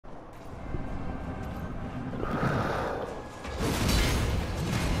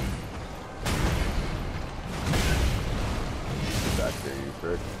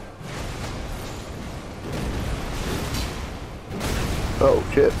Oh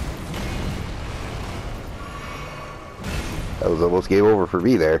shit. That was almost game over for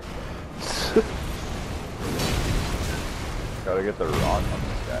me there. Gotta get the rock on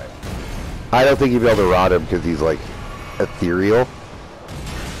this guy. I don't think you'll be able to rot him because he's like ethereal.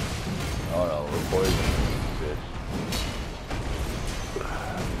 Oh no, we're poisoned, bitch.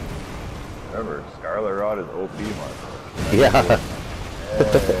 Remember, Scarlet Rod is OP, Marco. Yeah.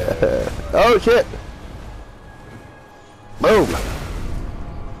 Oh shit! Boom!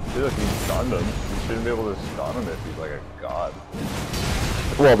 Dude, look, he stunned him. You shouldn't be able to stun him if he's like a god.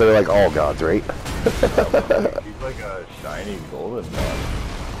 Well, they're like all gods, right? He's like a shiny golden god.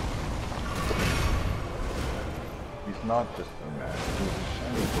 He's not just a man. He's a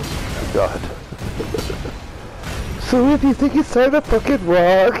shiny golden God. So if you think it's time to fucking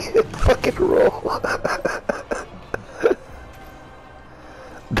rock, fucking roll.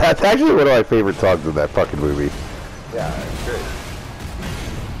 That's actually one of my favorite songs in that fucking movie. Yeah, it's great.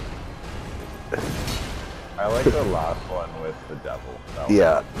 I like the last one with the devil.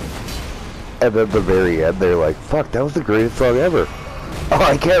 Yeah. And then the very end, they're like, fuck, that was the greatest song ever. Oh,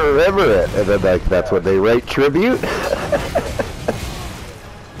 I can't remember it. And then like that's when they write tribute.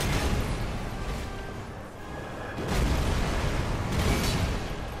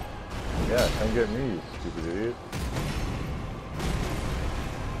 Yeah, come get me, you stupid idiot.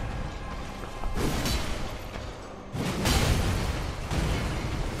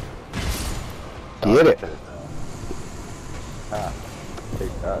 Get it. Ah,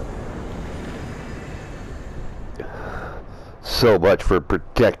 take that. So much for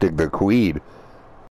protecting the queen.